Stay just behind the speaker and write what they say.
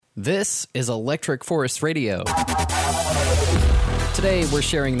This is Electric Forest Radio. Today, we're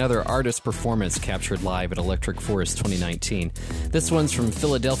sharing another artist performance captured live at Electric Forest 2019. This one's from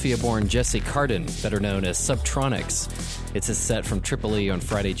Philadelphia-born Jesse Carden, better known as Subtronics. It's his set from Tripoli on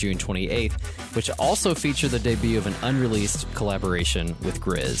Friday, June 28th, which also featured the debut of an unreleased collaboration with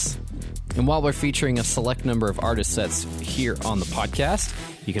Grizz. And while we're featuring a select number of artist sets here on the podcast,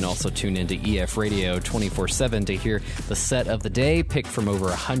 you can also tune into EF Radio 24/7 to hear the set of the day, picked from over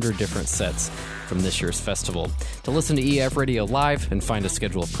 100 different sets from this year's festival. To listen to EF Radio live and find a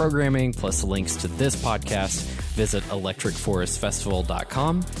schedule of programming, plus links to this podcast, visit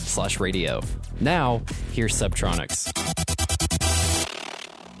electricforestfestival.com/radio. Now, here's Subtronics.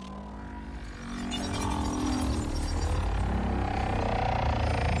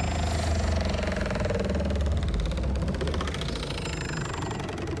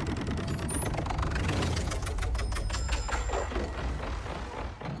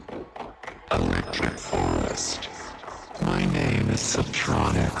 Electric Forest. My name is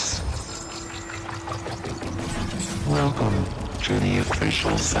Subtronics. Welcome to the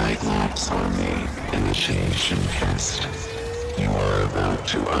official Cyclops Army initiation test. You are about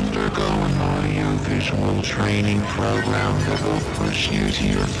to undergo an audio-visual training program that will push you to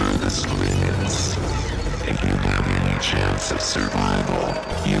your furthest limits. If you have any chance of survival,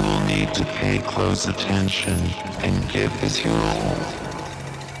 you will need to pay close attention and give this your all.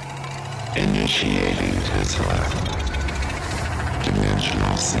 Initiating Tesla.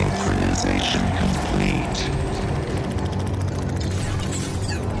 Dimensional synchronization complete.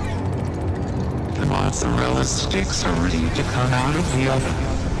 The mozzarella sticks are ready to come out of the oven.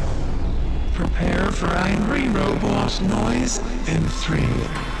 Prepare for angry robot noise in 3,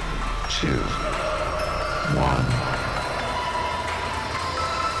 2, 1.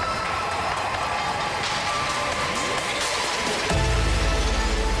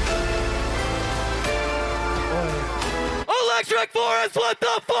 Electric Forest, what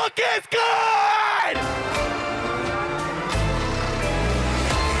the fuck is good?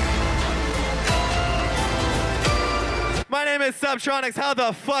 My name is Subtronics. How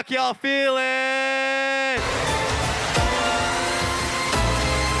the fuck y'all feeling?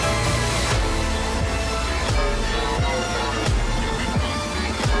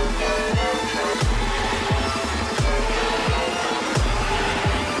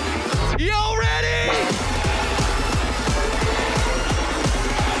 Y'all ready?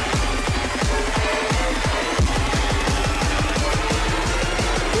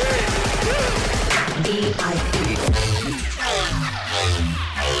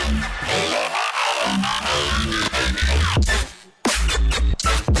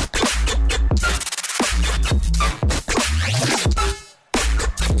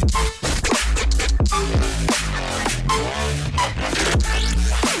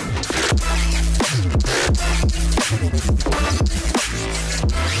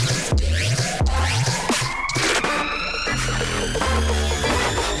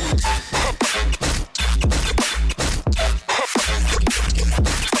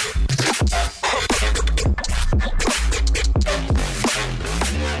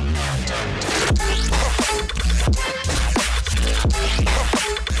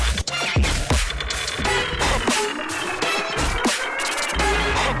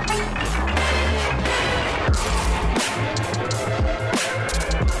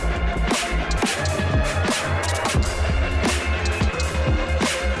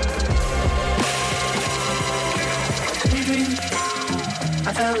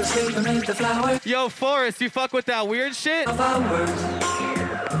 Yo, Forrest, you fuck with that weird shit? On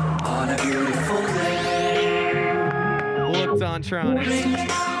a beautiful day. Looked on Tronics.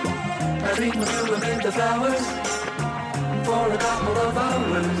 I dream of you amid the flowers for a couple of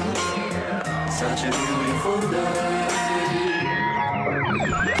hours. Such a beautiful day.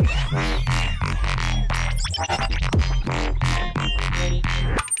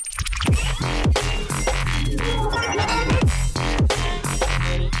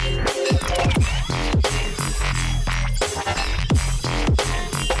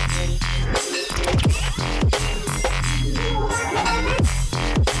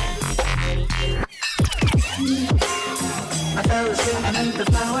 I fell asleep beneath the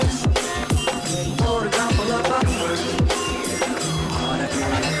flowers for a couple of hours on a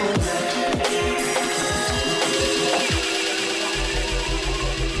beautiful day.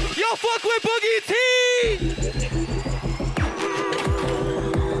 Yo, fuck with Boogie T!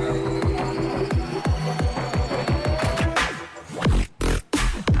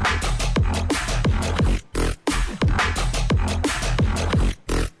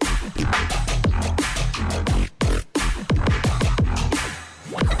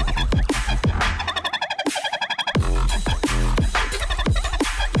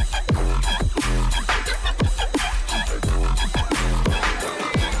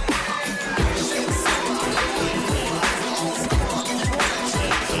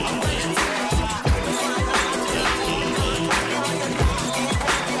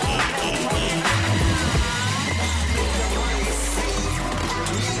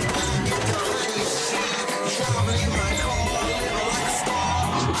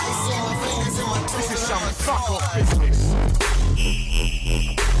 Fuck off business.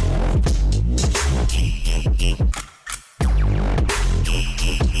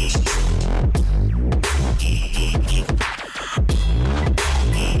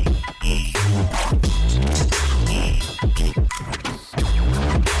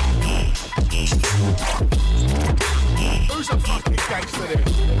 Who's a fucking gangster there?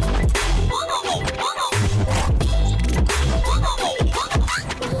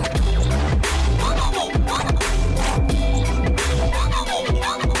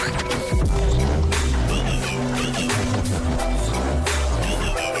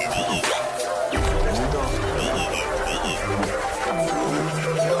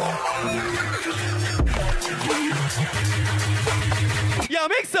 Yo,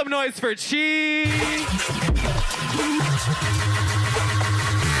 make some noise for Chi.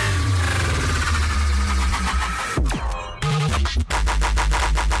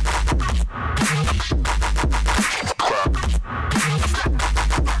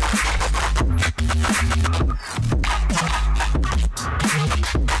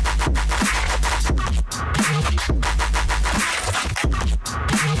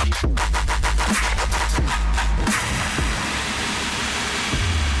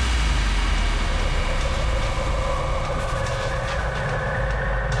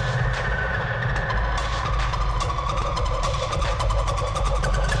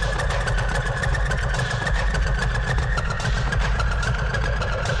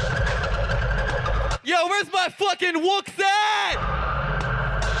 Yo, where's my fucking wooks at?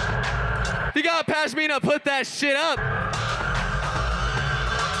 You gotta pass me to put that shit up.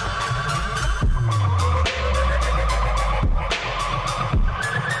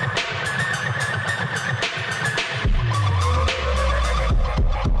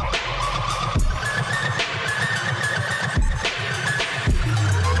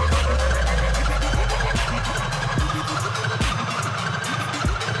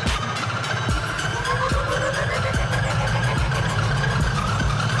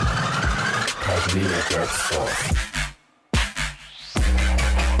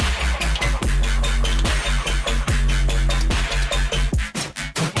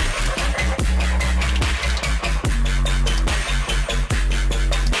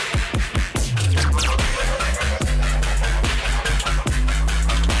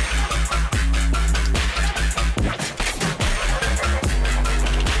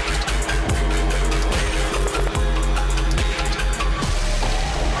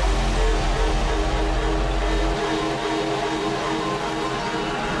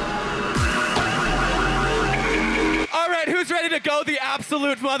 Ready to go the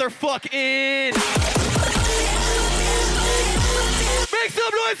absolute motherfuck in. Make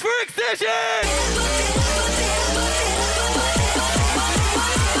some noise for Excision!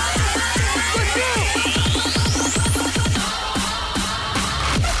 Let's go!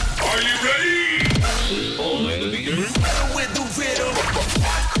 Are you ready?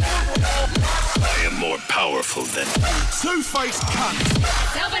 I am more powerful than Two-faced cunt.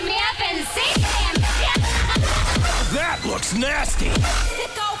 Open me up and see him. That looks nasty. I'm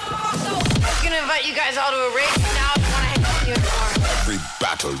gonna invite you guys all to a race now. I want to hit you more. every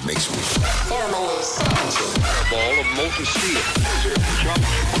battle makes me a ball of molten steel.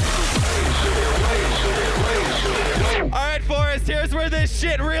 All right, Forrest, here's where this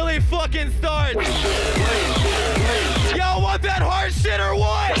shit really fucking starts. Y'all want that hard shit or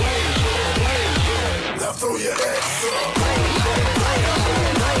what? Now throw your ass up.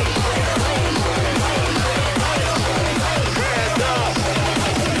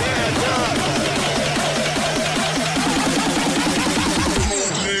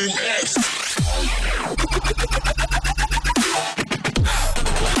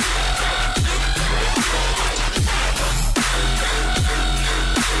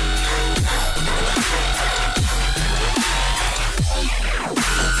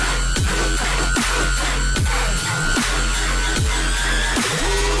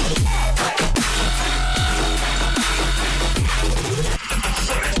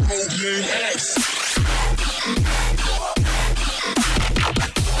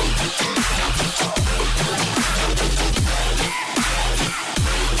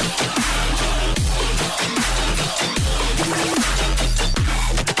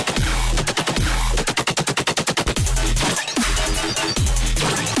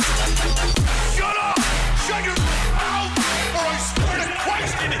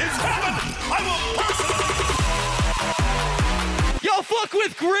 Fuck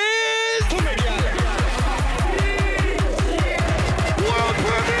with Grizz! World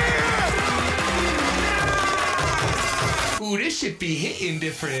premiere! Ooh, this shit be hitting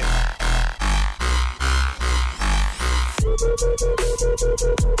different.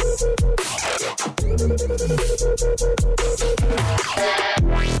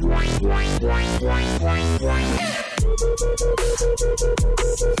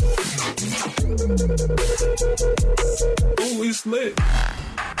 Holy slit.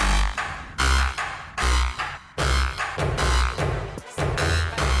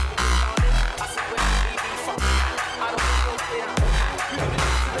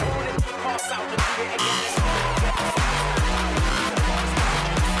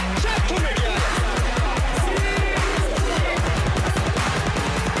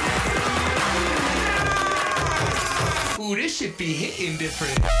 Ooh, this shit be hitting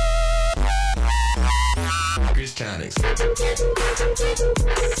different. Chris Tonics.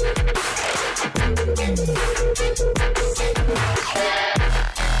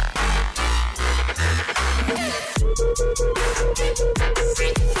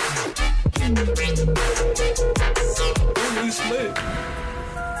 Holy slit.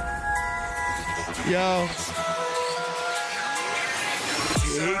 Yo.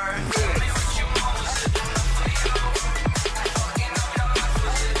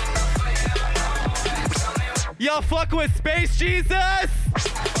 Y'all fuck with Space Jesus?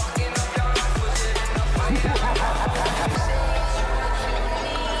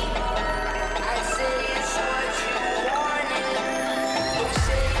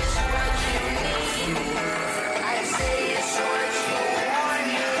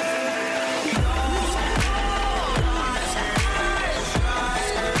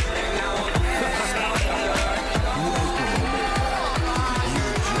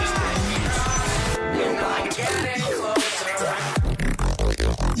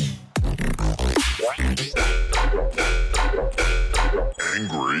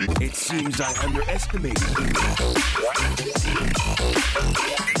 It seems I underestimated you. Here we go!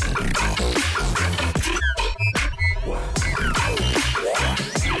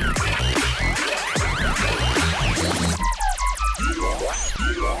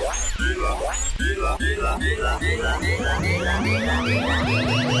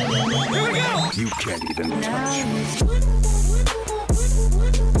 You can't even touch me.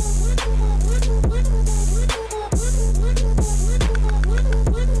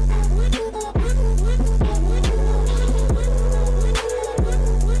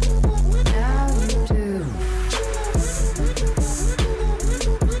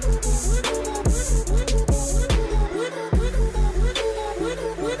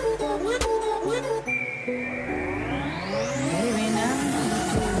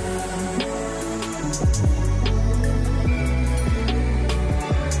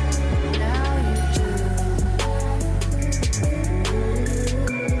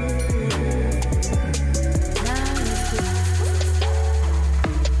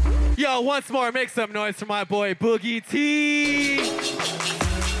 Yo, once more, make some noise for my boy Boogie T.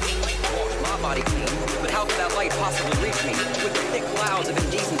 My body clean, but how could that light possibly reach me with the thick clouds of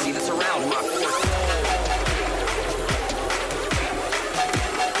indecency that surround my poor soul?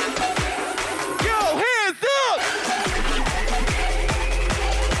 Yo, hands up!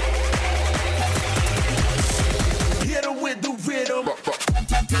 Hit her with the rhythm.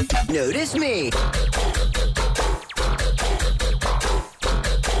 Notice me.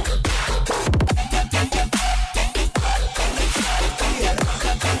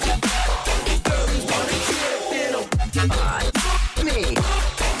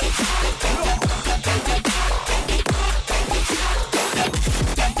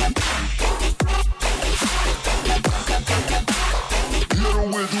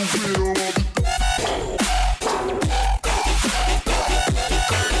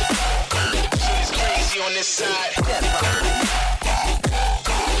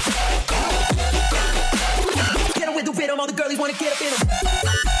 All the girlies wanna get up in them.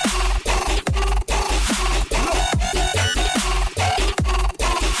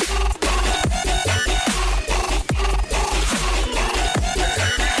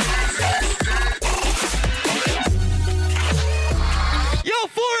 Yo,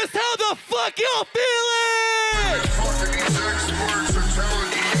 Forrest, how the fuck y'all feeling? Fucking these experts are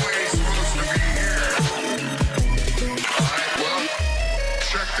telling you you ain't supposed to be here. Alright, well,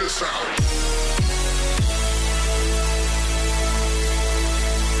 check this out.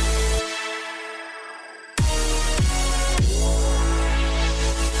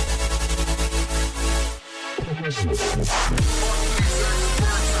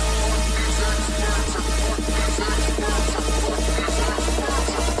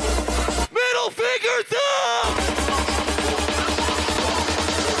 Middle fingers up!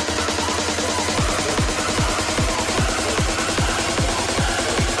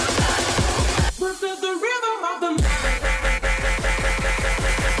 This is the rhythm of the night.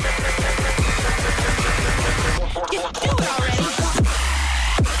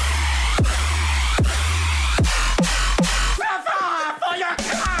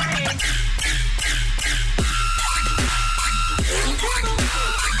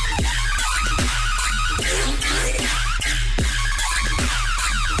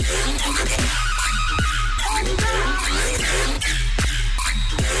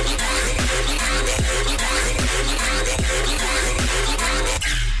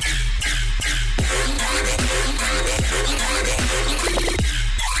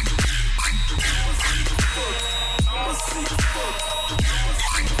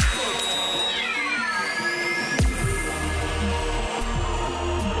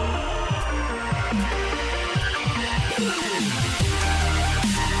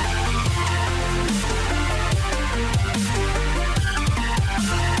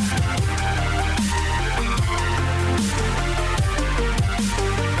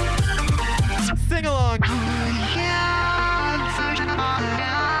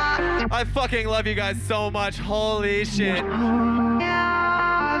 fucking love you guys so much. Holy shit. Let's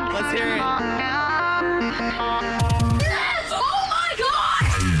hear it. Yes! Oh my god!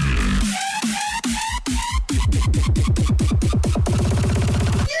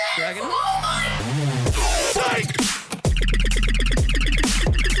 Yes! Dragon? Oh my Psych!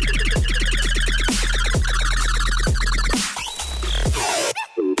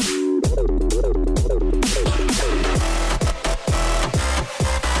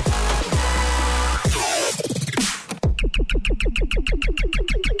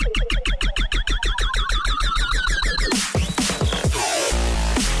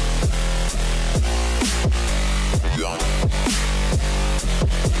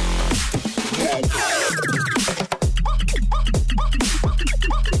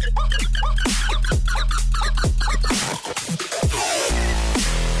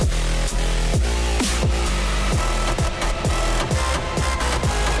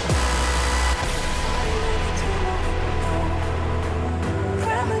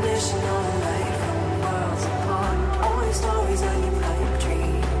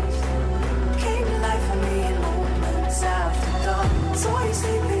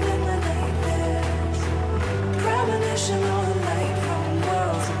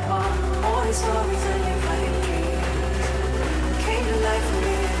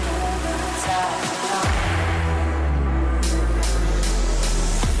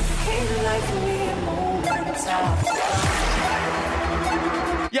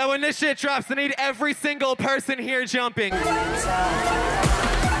 Yeah, when this shit drops, I need every single person here jumping. This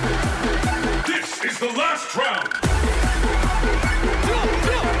is the last round.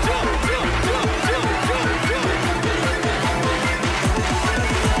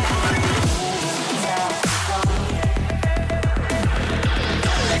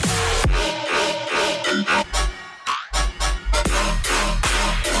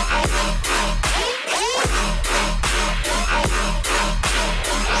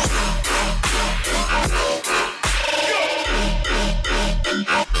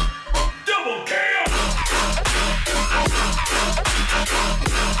 Double KO!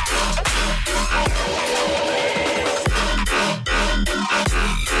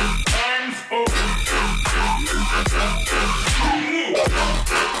 Hands over.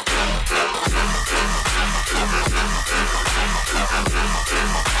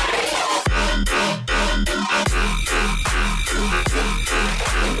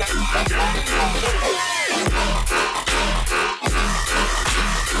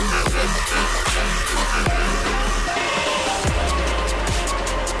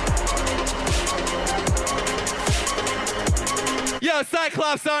 Yo,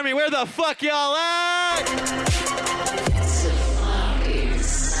 Cyclops Army, where the fuck y'all at?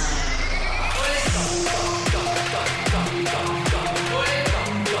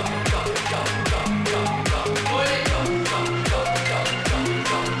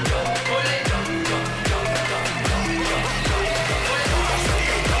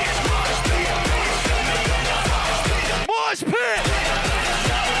 Mosh pit!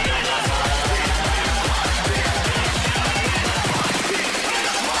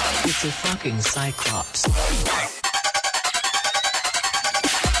 It's a fucking Cyclops.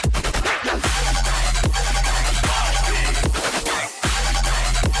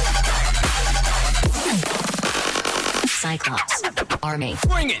 Cyclops Army.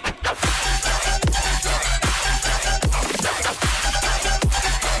 Bring it!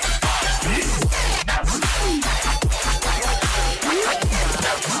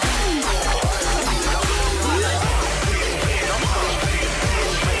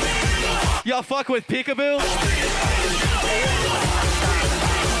 Y'all fuck with Peekaboo?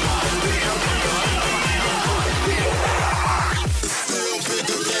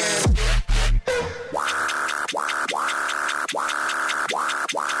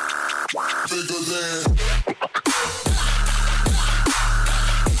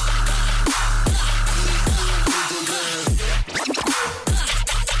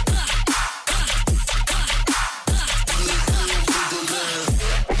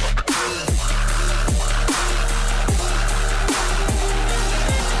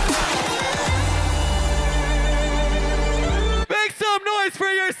 Make some noise for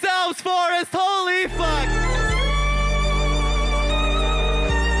yourselves, Forest! Holy fuck!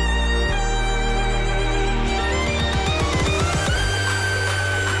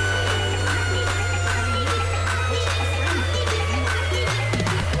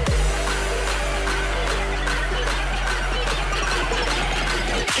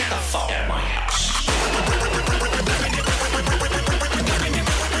 Get the fuck out of my house.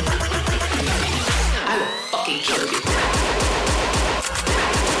 I will fucking kill you.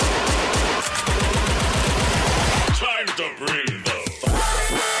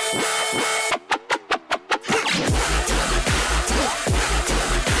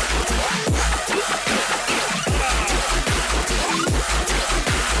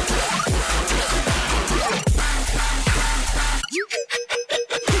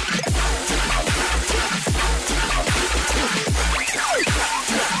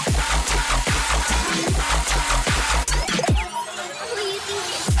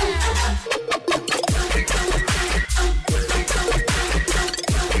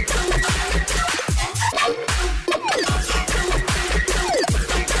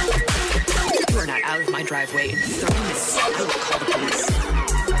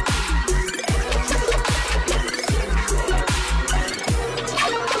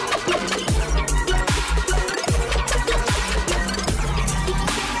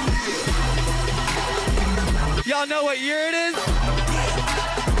 Y'all know what year it is?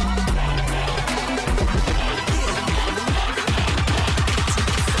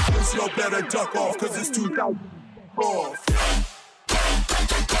 Y'all better duck off, cause it's 2000 off.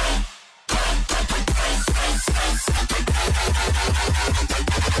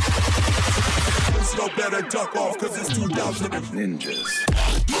 Y'all better duck off, cause it's 2000 ninjas.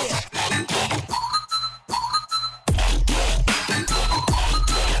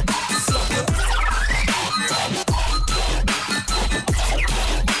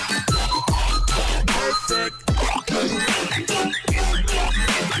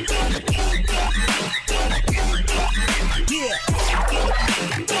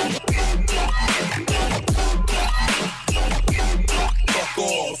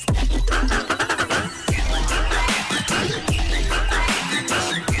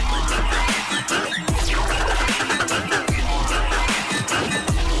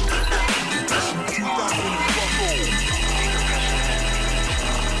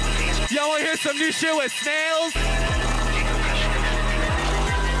 Y'all wanna hear some new shit with snails?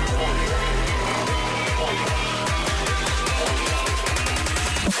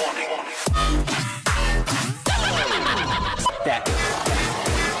 That.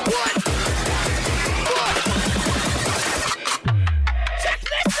 Check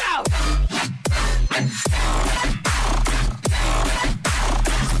this out!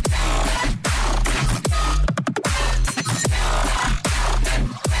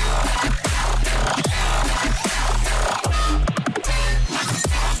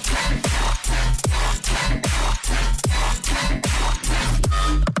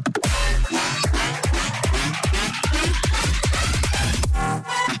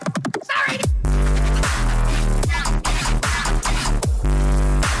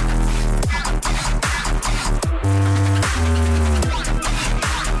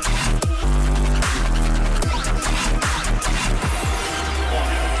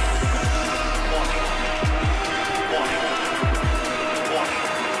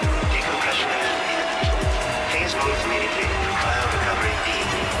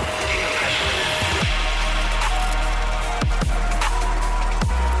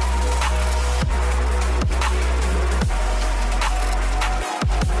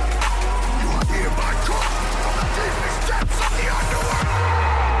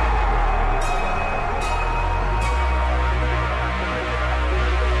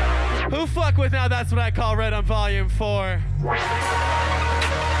 Who fuck with now? That's what I call Red on Volume 4.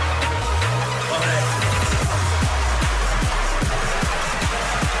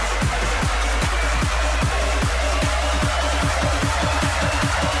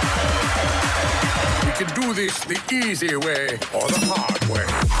 We can do this the easy way or the hard way.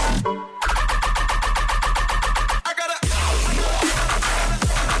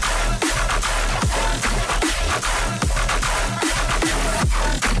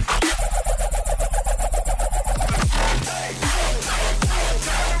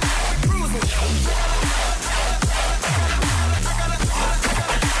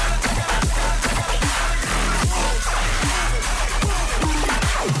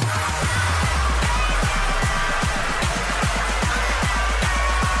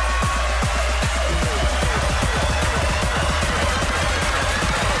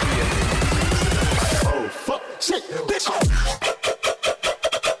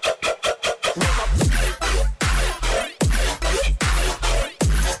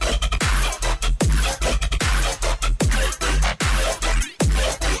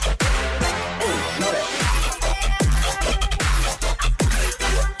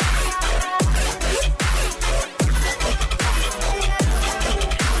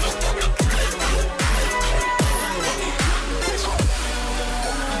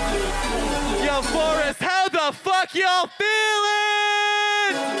 Y'all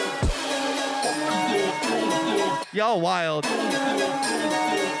feeling? Y'all wild. I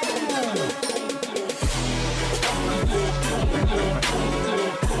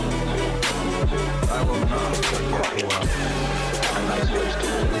will not forget you a nice place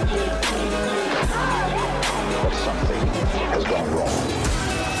but something has gone wrong.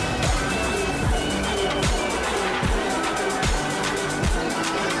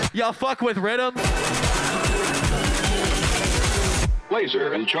 Y'all fuck with rhythm?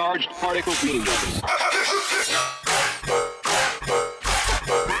 Laser and charged particle beam weapons.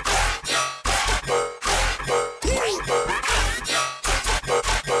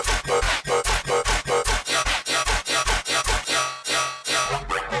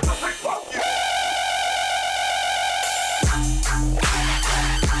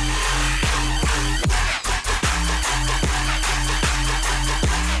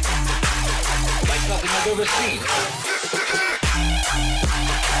 to the scene.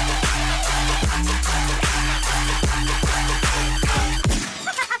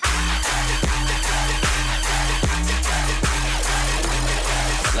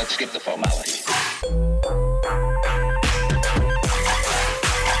 Let's skip the formality.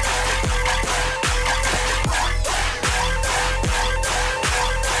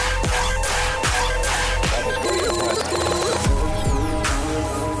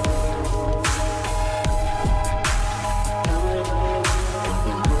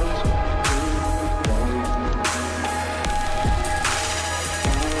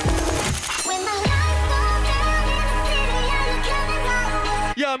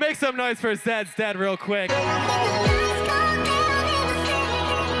 Yo, make some noise for Zed's dad real quick.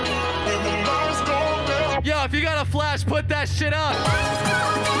 Yo, if you got a flash, put that shit up.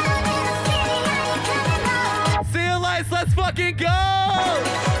 See you lights, let's fucking go!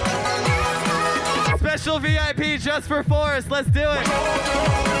 Special VIP just for Forrest, let's do it.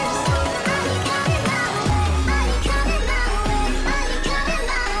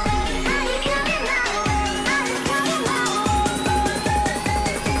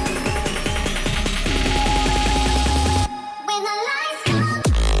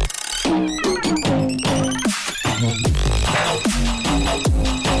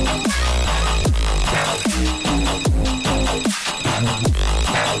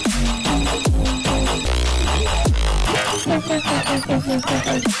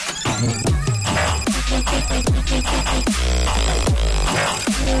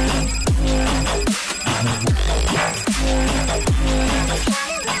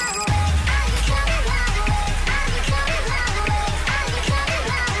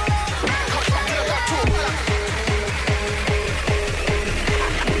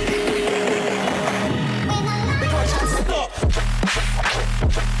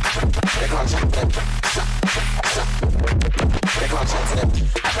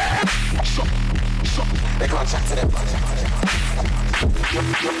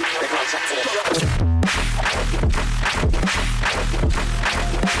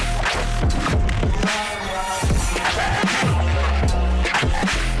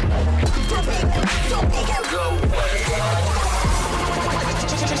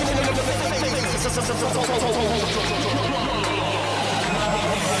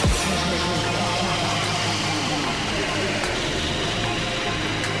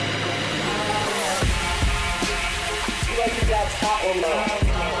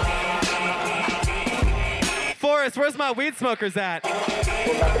 Forrest, where's my weed smokers at? We're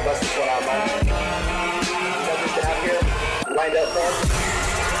about to bust this one out, man. Something to have here. Lined up there.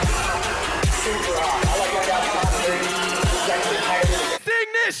 Super hot. I like my guys top 30. It's actually higher than sing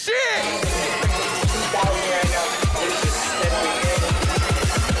this shit! 2,000 right now. It's just steadily in.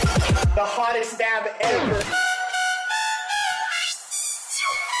 The hottest dab ever.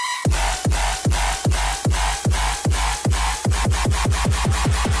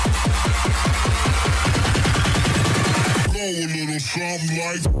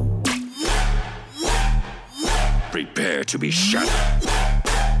 Prepare to be shot.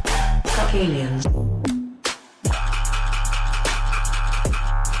 Caucasians.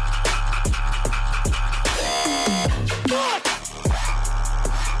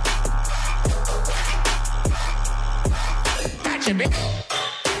 Gotcha, bitch.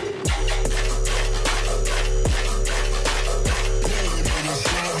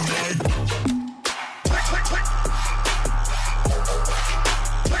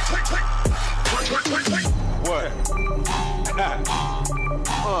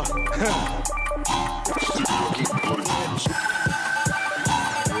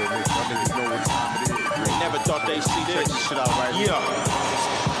 Never thought they'd see this shit out right here.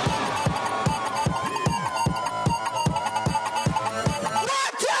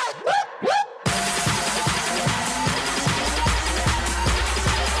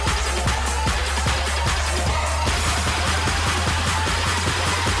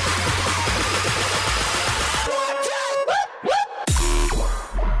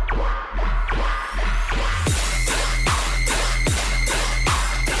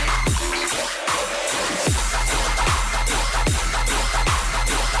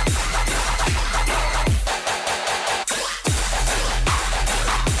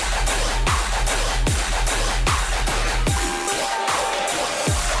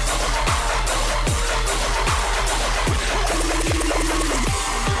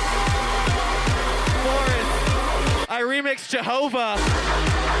 Remix Jehovah.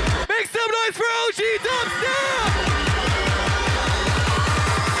 Make some noise for OG Dubstep!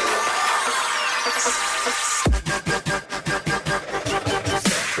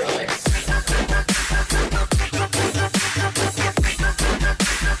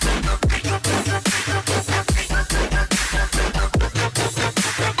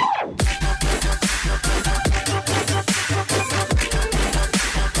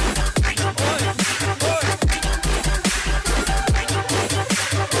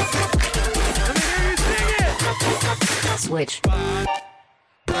 savage.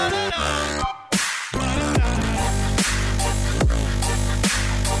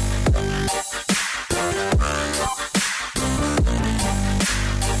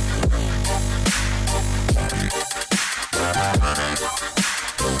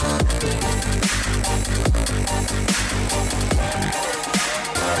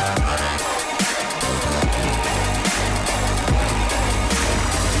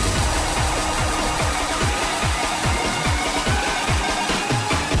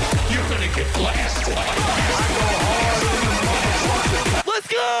 Let's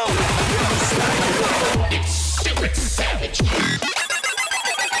go! It's stupid savage.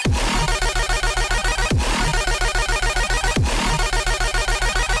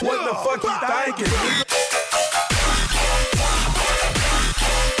 What the fuck you thinking?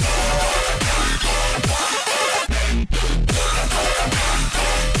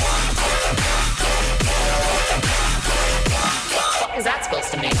 What is that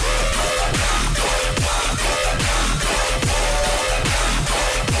supposed to mean?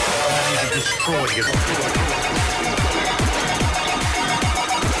 Destroy you.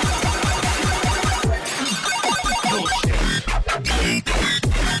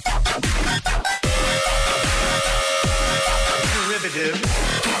 Derivative.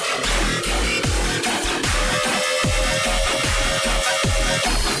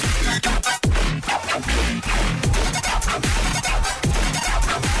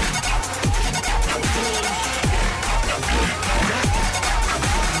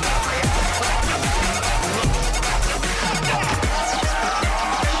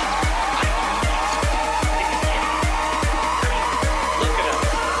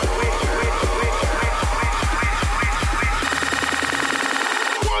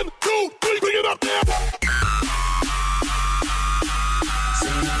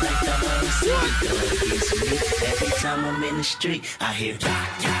 Every time I'm in the street, I hear rock.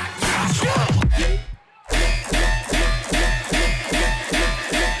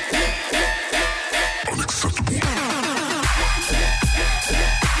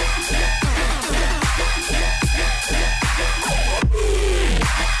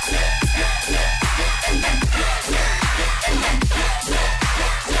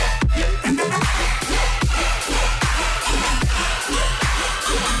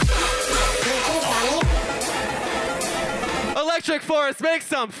 Electric Forest, make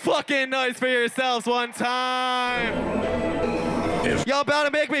some fucking noise for yourselves one time. Y'all about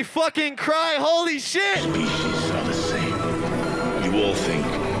to make me fucking cry, holy shit! Species are the same. You all think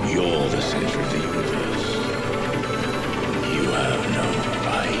you're the center of the universe. You have no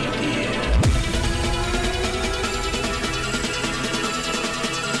idea.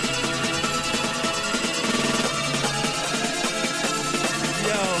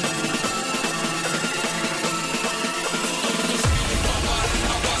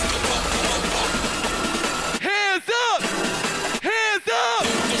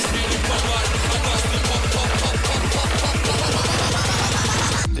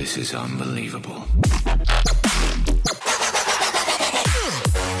 This is unbelievable.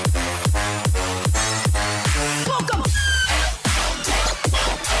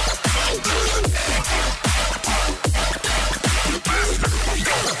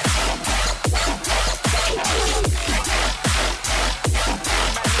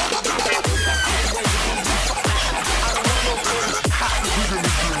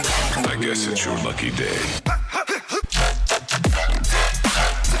 I guess it's your lucky day.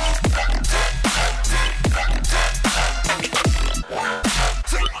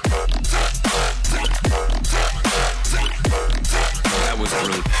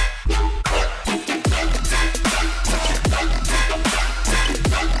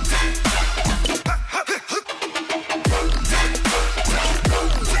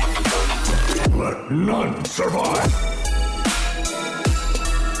 None survive.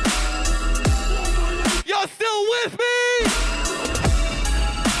 Y'all still with me?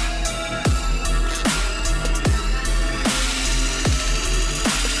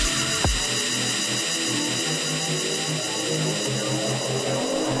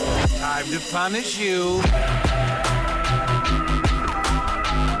 Time to punish you.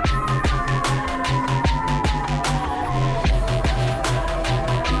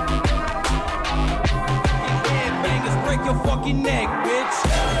 Fucking neck, bitch.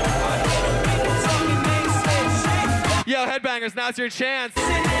 Yo, headbangers, now's your chance.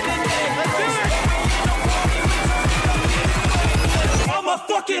 Let's do it. I'm a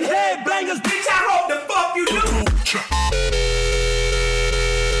fucking headbangers, bitch. I hope the fuck you do.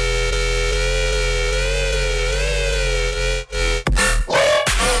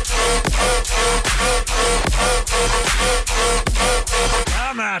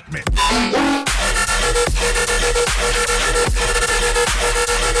 at me.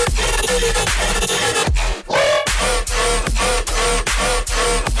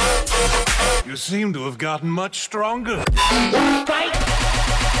 You seem to have gotten much stronger. Fight!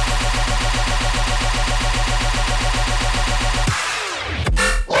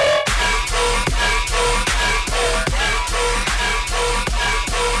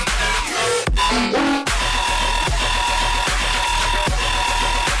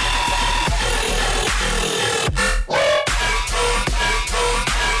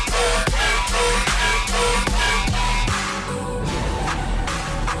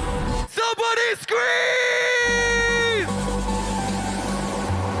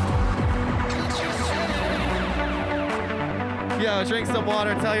 Yo, drink some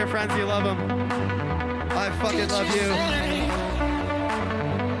water. Tell your friends you love them. I fucking love you.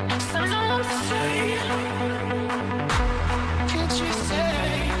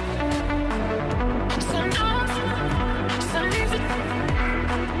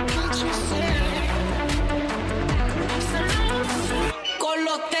 Con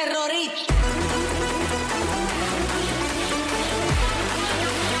los terroristas.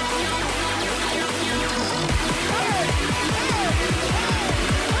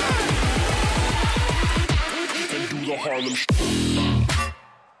 The Harlem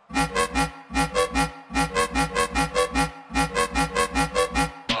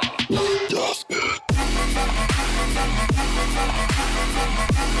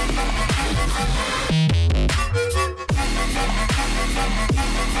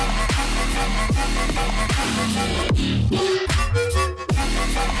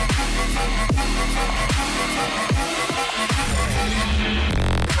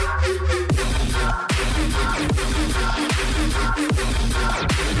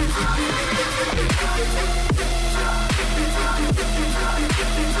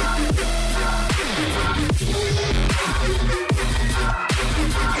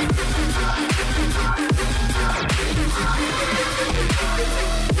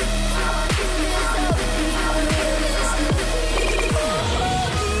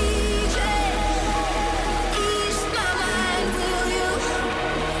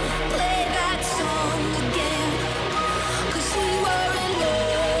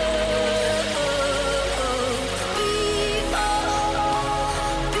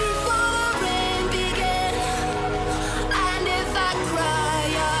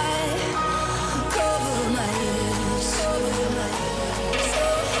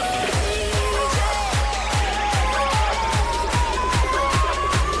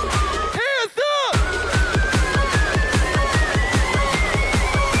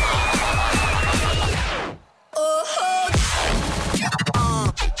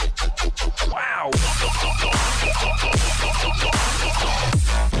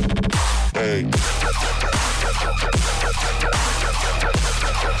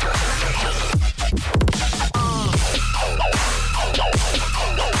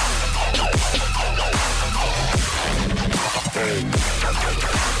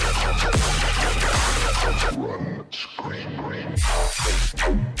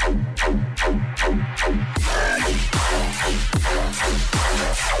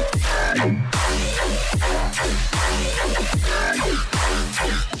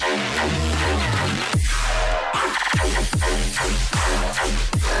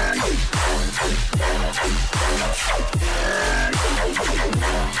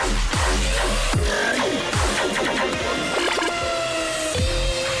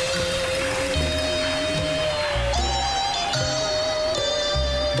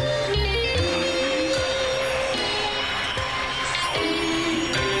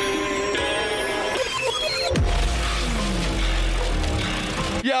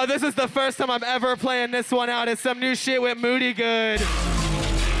Yo, this is the first time I'm ever playing this one out. It's some new shit with Moody Good.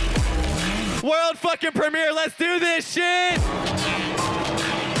 World fucking premiere, let's do this shit!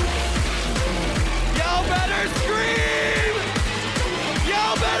 Y'all better scream!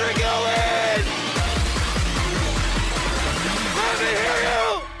 Y'all better go in! Let me hear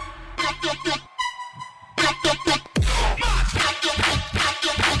you!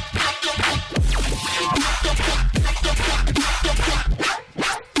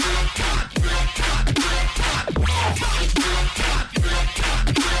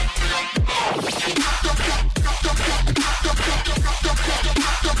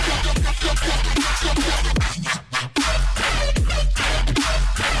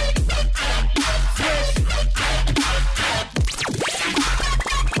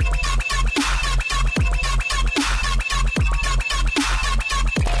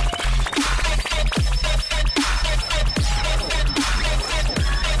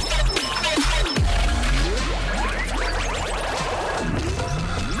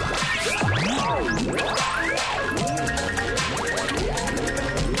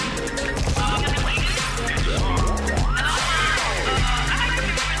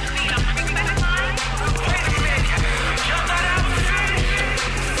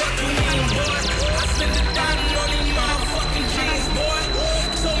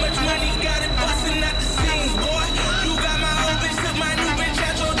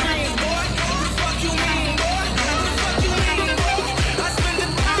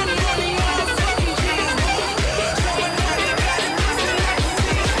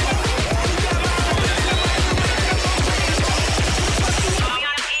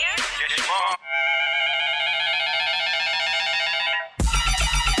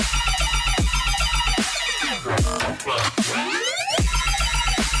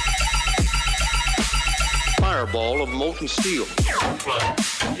 molten steel.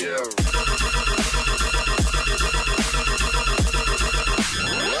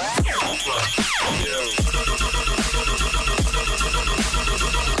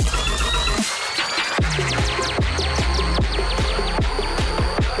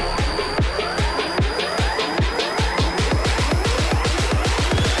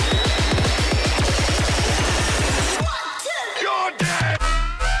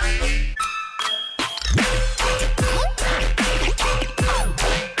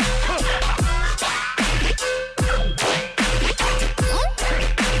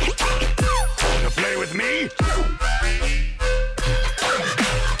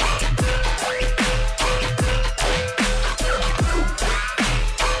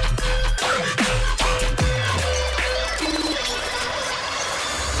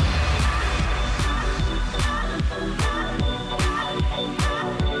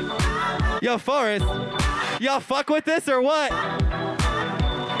 Yo, Forrest, y'all fuck with this or what? I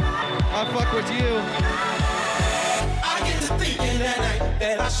fuck with you. I get to thinking that night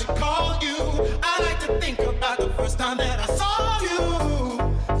that I should call you. I like to think about the first time that I saw you.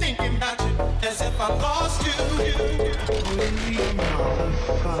 Thinking about you as if I lost you. I get to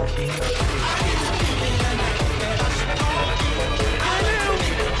thinking that night that I should call you. I like to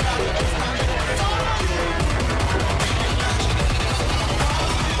think about the first time that I saw you.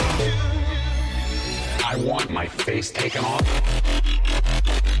 I want my face taken off.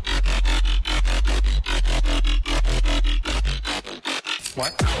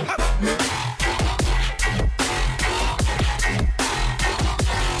 What?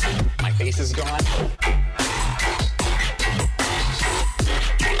 My face is gone.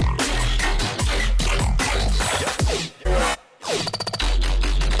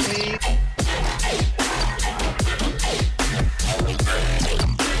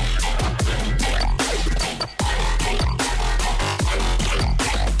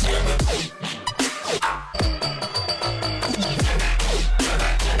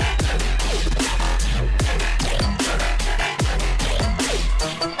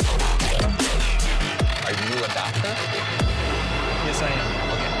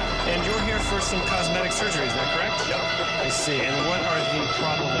 Some cosmetic surgery, is that correct? Yep. I see. And what are the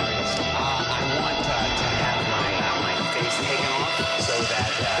problem areas? I want to have my face taken off so that...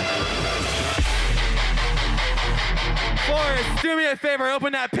 Forrest, do me a favor,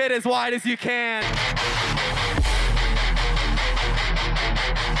 open that pit as wide as you can.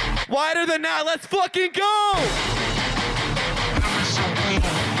 Wider than that, let's fucking go!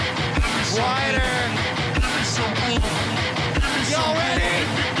 Wider. Y'all ready?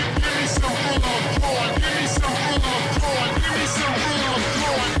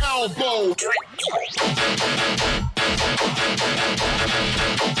 Elbow.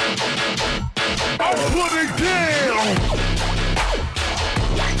 I'll put it down.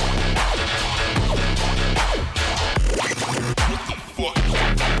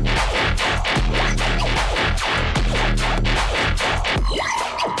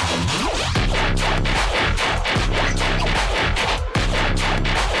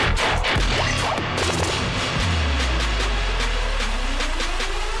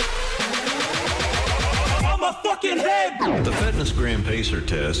 The Fitness Gram Pacer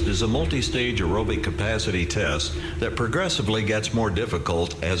test is a multi-stage aerobic capacity test that progressively gets more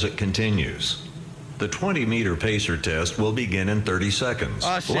difficult as it continues. The 20-meter pacer test will begin in 30 seconds.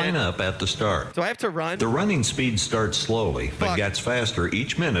 Oh, shit. Line up at the start. Do I have to run? The running speed starts slowly, but gets faster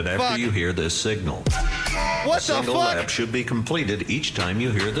each minute after you hear this signal. What a single lap should be completed each time you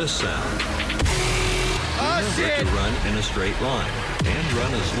hear this sound. Remember to run in a straight line and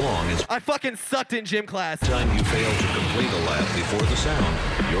run as long as I fucking sucked in gym class. time you fail to complete a lap before the sound.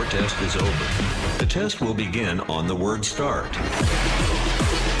 Your test is over. The test will begin on the word start.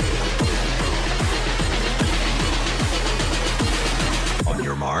 On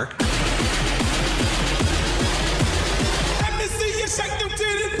your mark. Let me see you shake them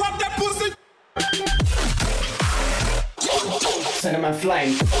titties, pop that pussy. Cinnamon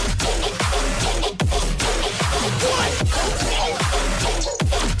flame.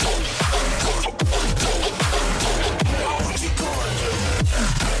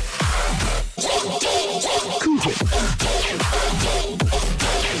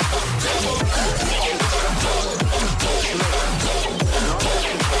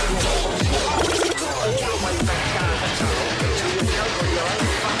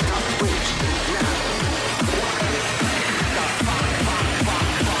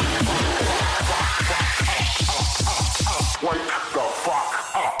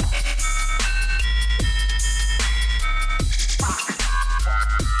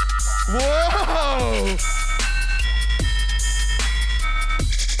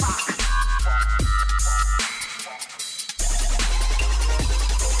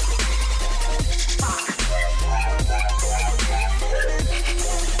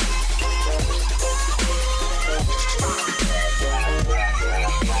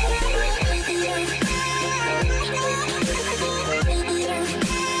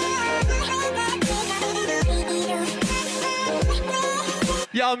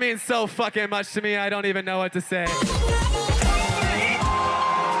 all means so fucking much to me, I don't even know what to say.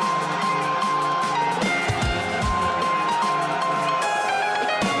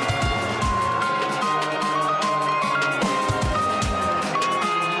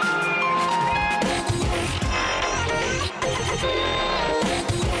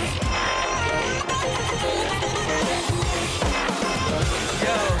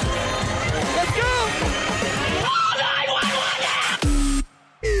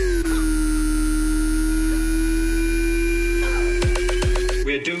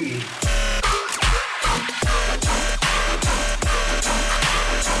 We're doomed.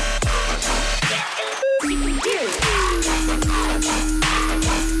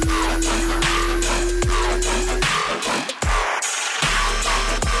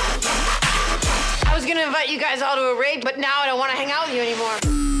 I was gonna invite you guys all to a raid, but now I don't want to hang out with you anymore.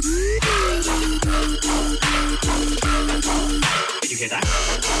 Did you hear that?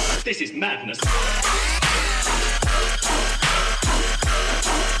 This is madness.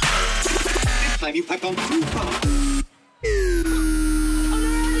 This time you have gone too far.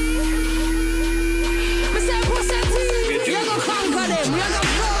 You're gonna conquer them. You're gonna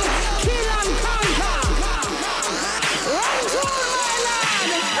go kill and conquer. Run to my land.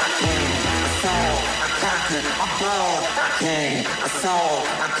 I bought, I came, I saw,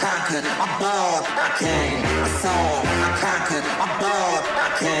 I conquered, I bought, I came, I saw, I conquered, I bought,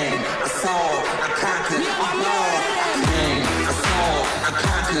 I came, I saw, I conquered, I bought, I came, I saw, I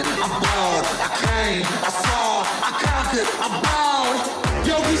conquered, I bought, I came, I saw, I conquered, I bought.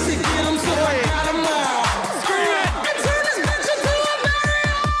 Yo, we should get them, so I got them all. Scream it! And turn this bitch into a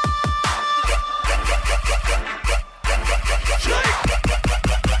barrier!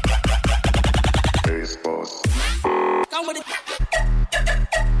 Bass boss. Come with it.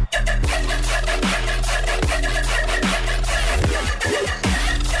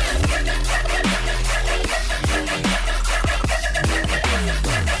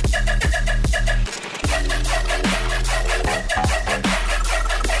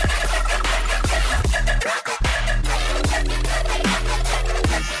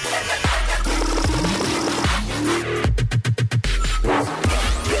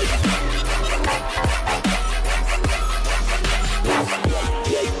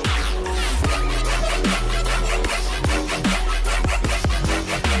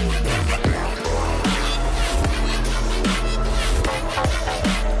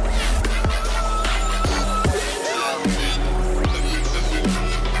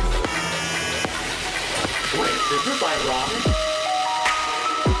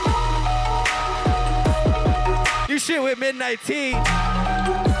 You shit with Midnight Tea.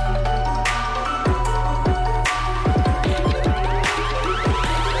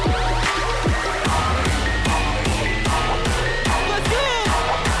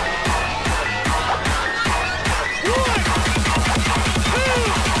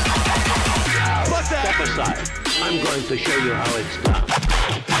 Step aside. I'm going to show you how it's done.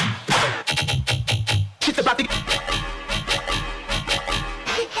 Shit's about to...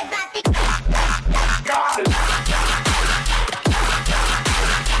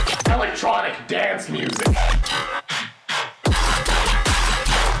 Electronic dance music.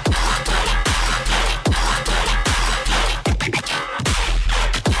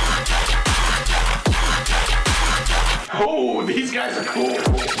 Oh, these guys are cool.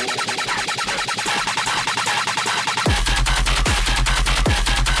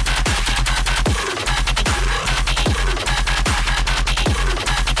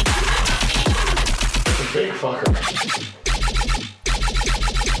 Big fucker.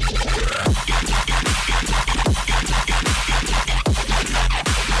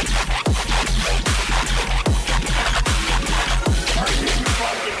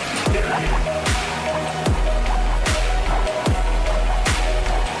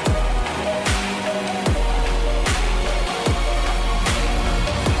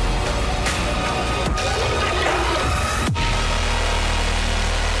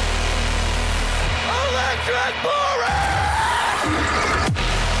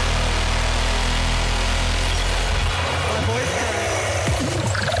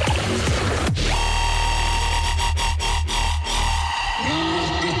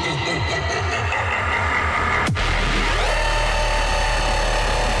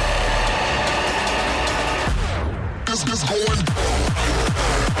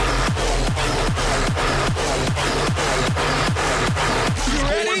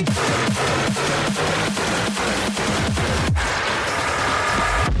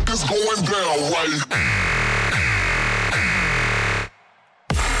 Going down right.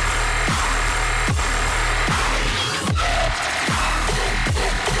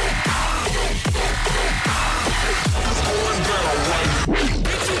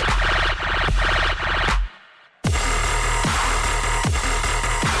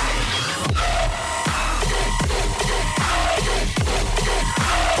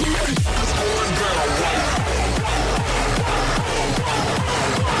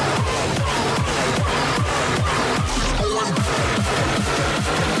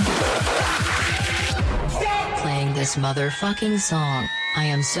 this motherfucking song. I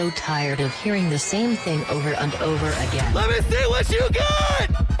am so tired of hearing the same thing over and over again. Let me see what you got!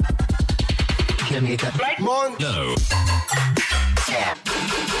 Give me the No.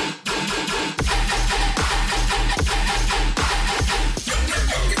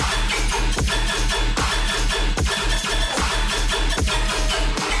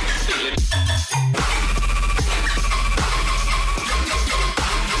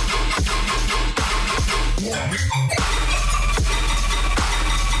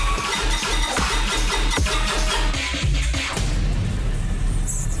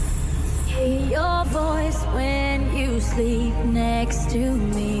 Hear your voice when you sleep next to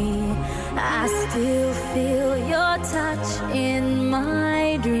me. I still feel your touch in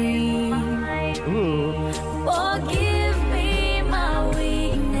my dream. Forgive me my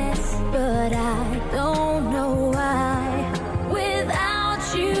weakness, but I don't know why. Without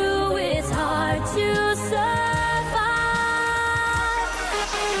you, it's hard to survive.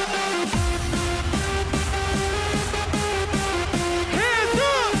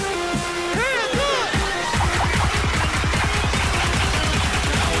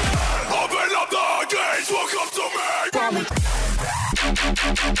 Open up the gates, welcome to me.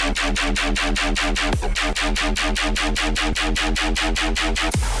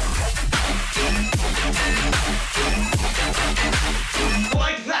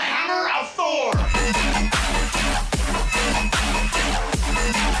 Like the hammer of Thor.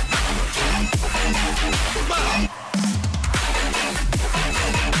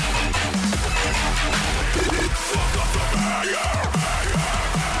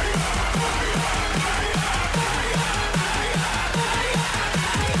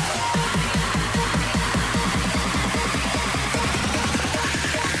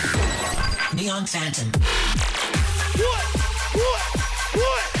 Neon Phantom. What?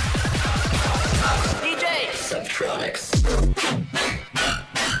 DJ! Subtronics.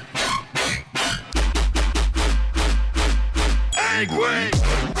 Angry!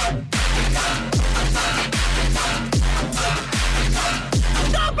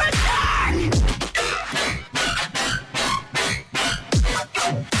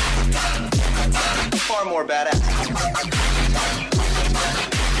 Far more badass.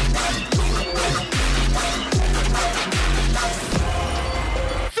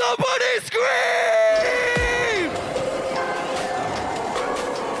 Somebody scream!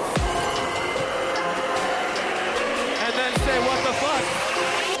 And then say, what the fuck?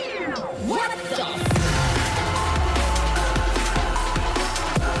 What the?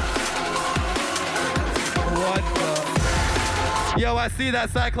 What the? Yo, I see that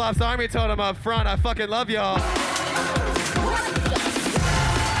Cyclops Army totem up front. I fucking love y'all.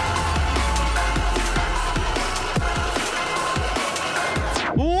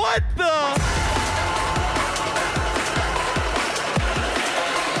 What the?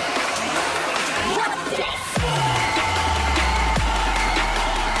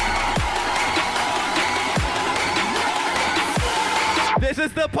 This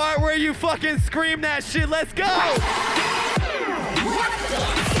is the part where you fucking scream that shit. Let's go!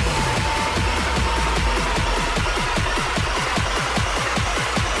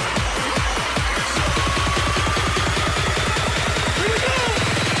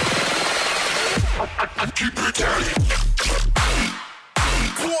 Keep it down.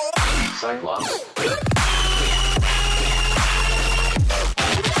 Cyclops.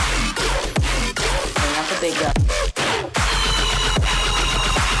 That's a big guy.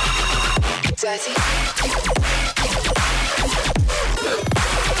 Dirty.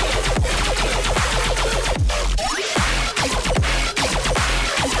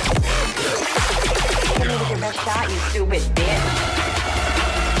 You need to get that shot, you stupid bitch.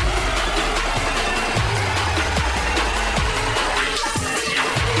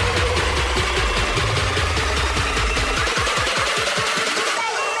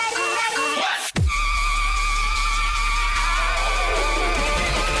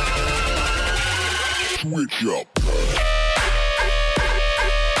 Switch up.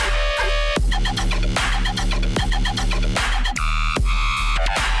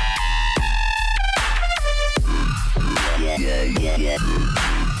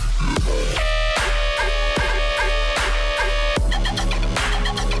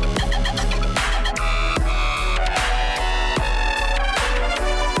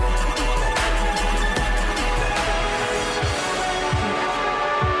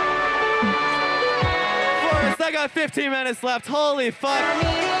 I got 15 minutes left. Holy fuck.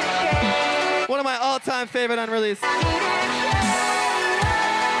 One of my all-time favorite unreleased.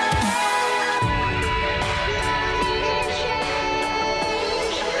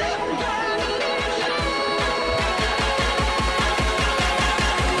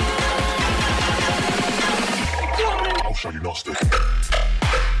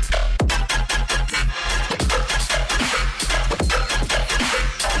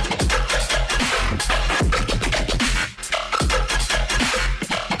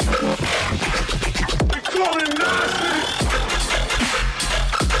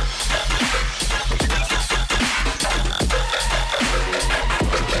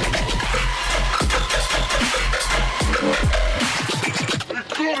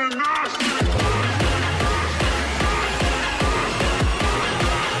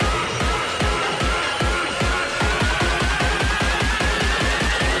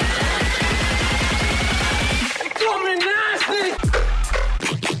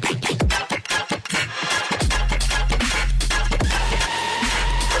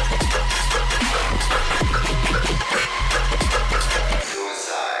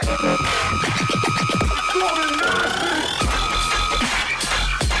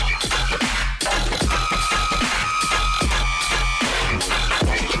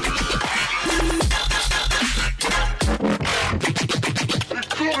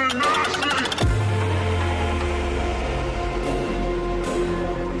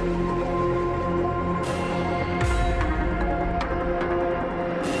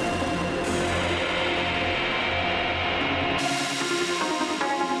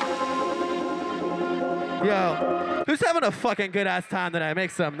 Yo, who's having a fucking good ass time tonight?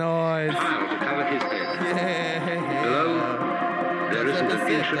 Make some noise. To cover his head. Yeah. Below, there isn't an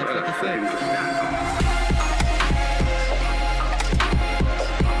inch of earth for him to stand on.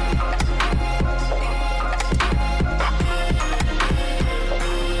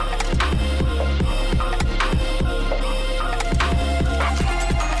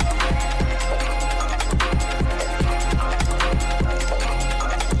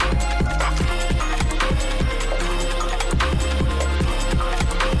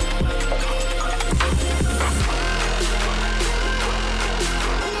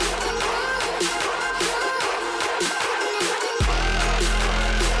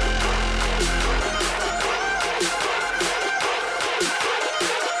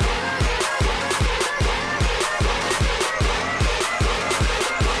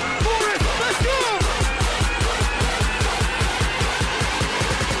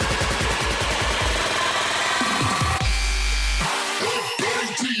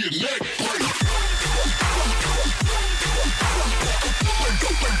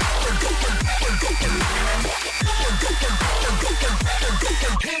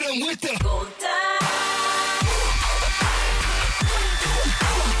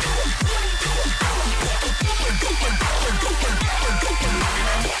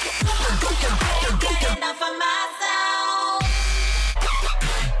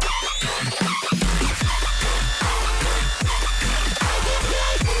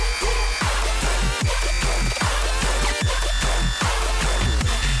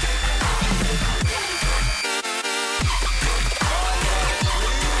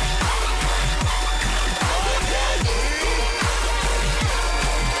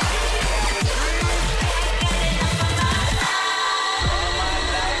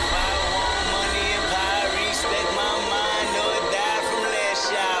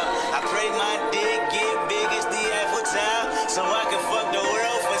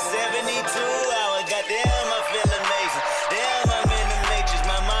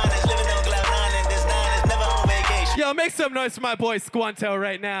 Make some noise for my boy Squanto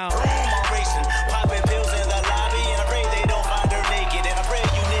right now. Popping pills in the lobby, and I pray they don't find her naked. And I pray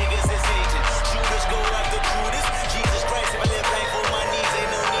you niggas is agent. Shooters go after Judas. Jesus Christ, if I live life on my knees, ain't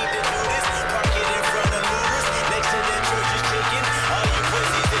no need to do this. Park it in front of looters. Next to the church is chicken. All you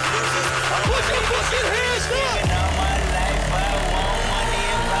pussies is losers. Put your fucking hands up! All my life I want money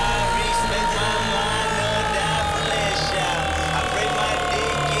and power. Respect my mind, or die for less shot. I pray my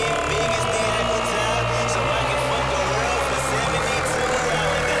dick get big as the Eiffel Tower, so I can fuck the world for 72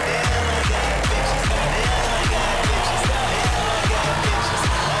 hours. Goddamn, I got bitches. Goddamn, I got bitches. Goddamn, I got bitches.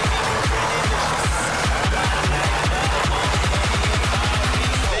 All you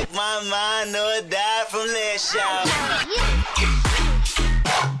respect my mind, or die from less shot.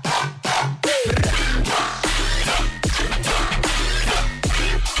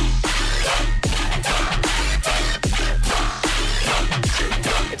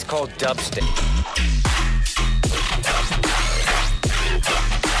 It's called dubstep.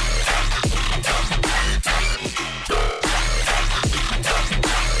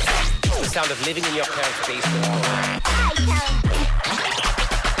 The sound of living in your parents' basement.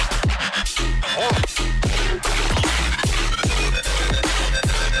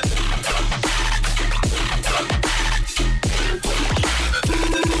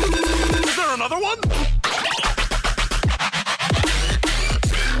 Is there another one?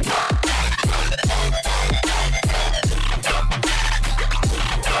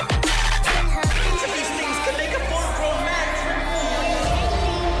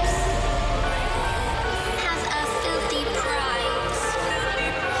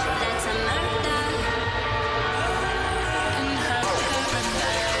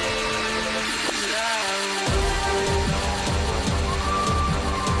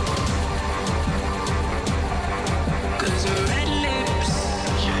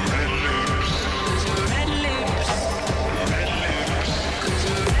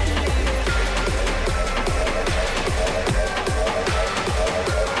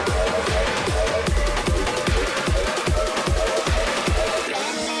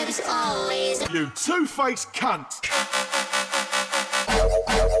 You two-faced cunt.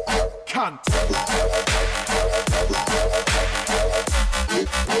 Cunt.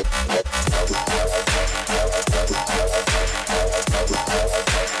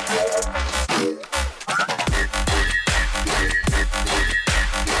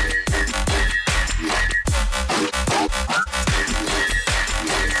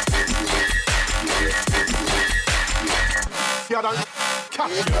 I don't cut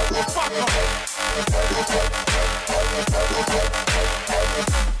you. Fuck off.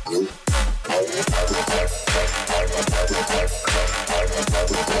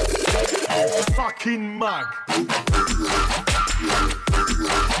 Fucking mug.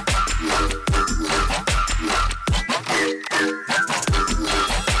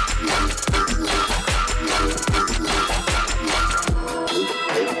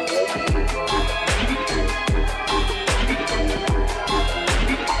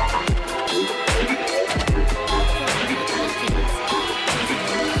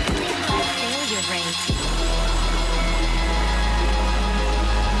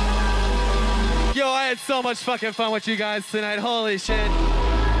 Yo, I had so much fucking fun with you guys tonight. Holy shit.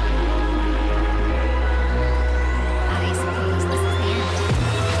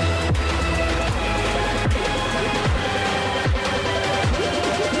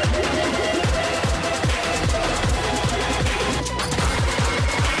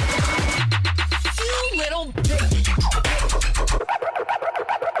 You little bitch.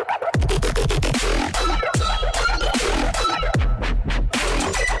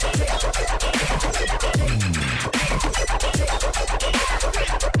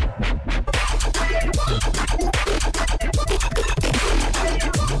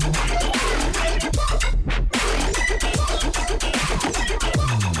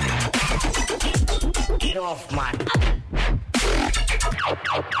 Get off my.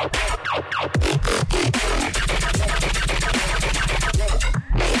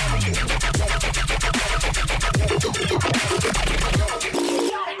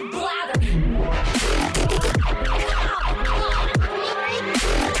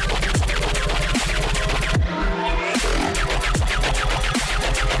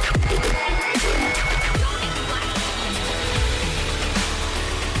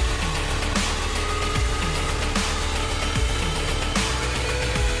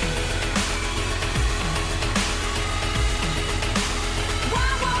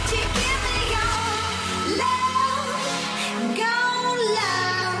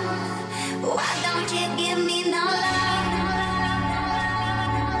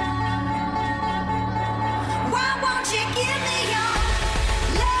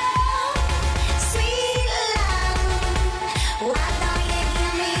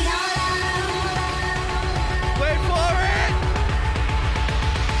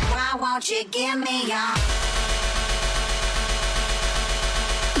 Won't you give me your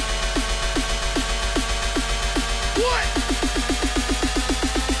what?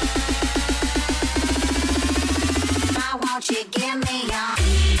 Why won't you give me your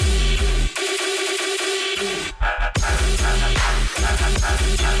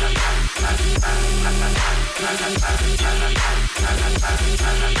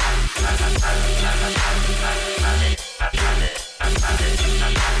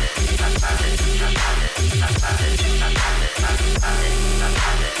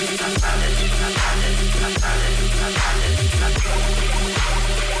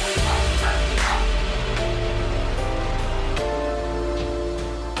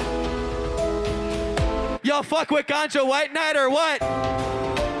Y'all fuck with Ganja White Knight or what?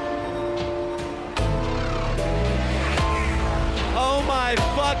 Oh my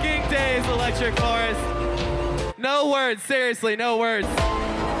fucking days, Electric Forest. No words, seriously, no words.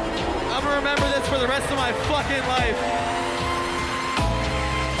 I'm gonna remember this for the rest of my fucking life.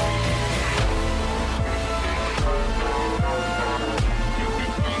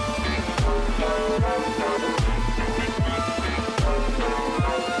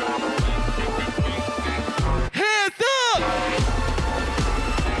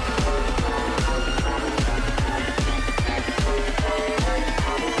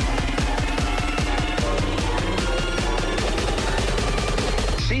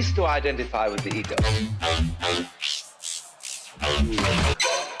 Cease to identify with the ego.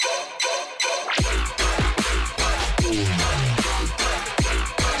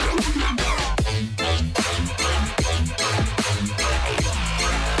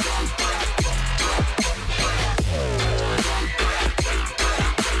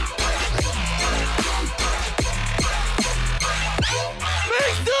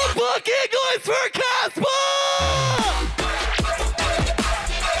 Make some fucking noise for Casper!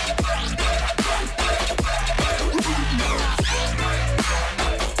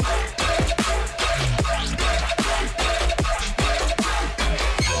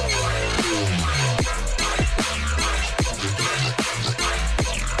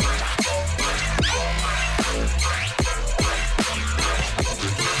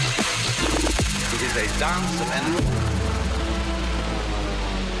 Dance of energy.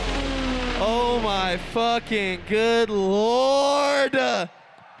 Oh my fucking good lord!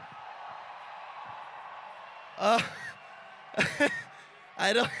 I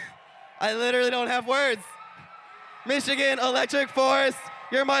I literally don't have words. Michigan Electric Forest,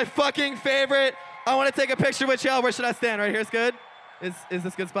 you're my fucking favorite. I want to take a picture with y'all. Where should I stand? Right here's good? Is this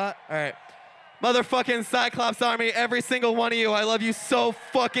a good spot? All right. Motherfucking Cyclops Army, every single one of you, I love you so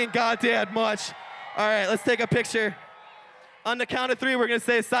fucking goddamn much. All right, let's take a picture. On the count of 3, we're gonna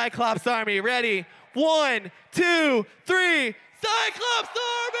say Cyclops Army. Ready? 1, 2, 3, Cyclops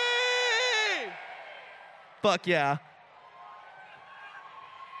Army! Fuck yeah.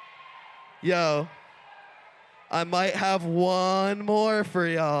 Yo, I might have one more for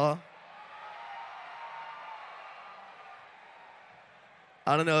y'all.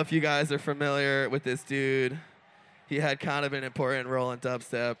 I don't know if you guys are familiar with this dude. He had kind of an important role in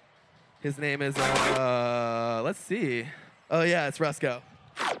dubstep. His name is, let's see. Oh yeah, it's Rusko.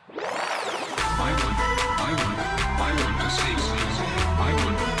 I want to see. I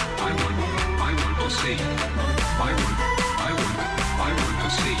want to see.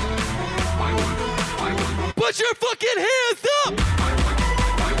 Put your fucking hands up!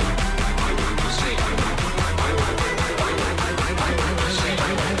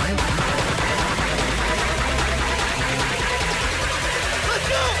 Let's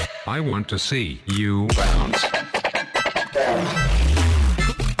go! I want to see you bounce.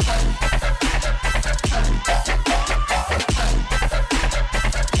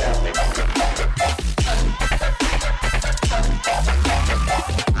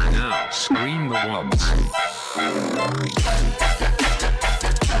 Now scream the once.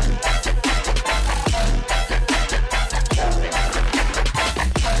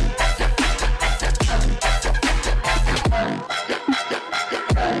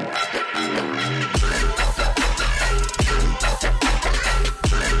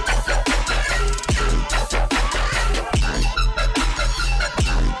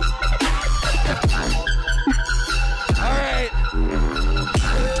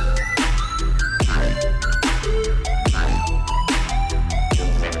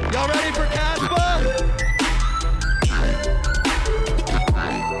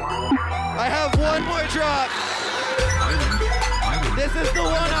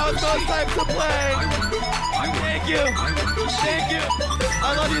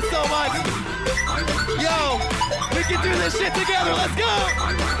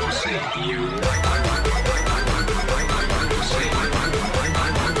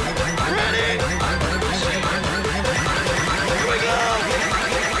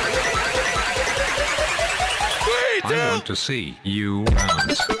 To see you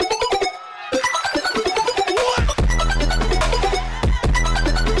bounce.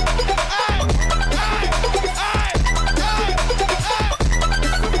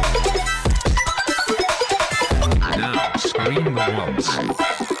 Now scream the once.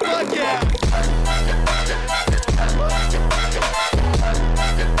 Fuck yeah!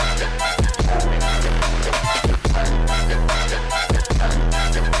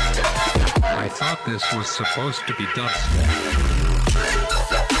 I thought this was supposed to be dubstep.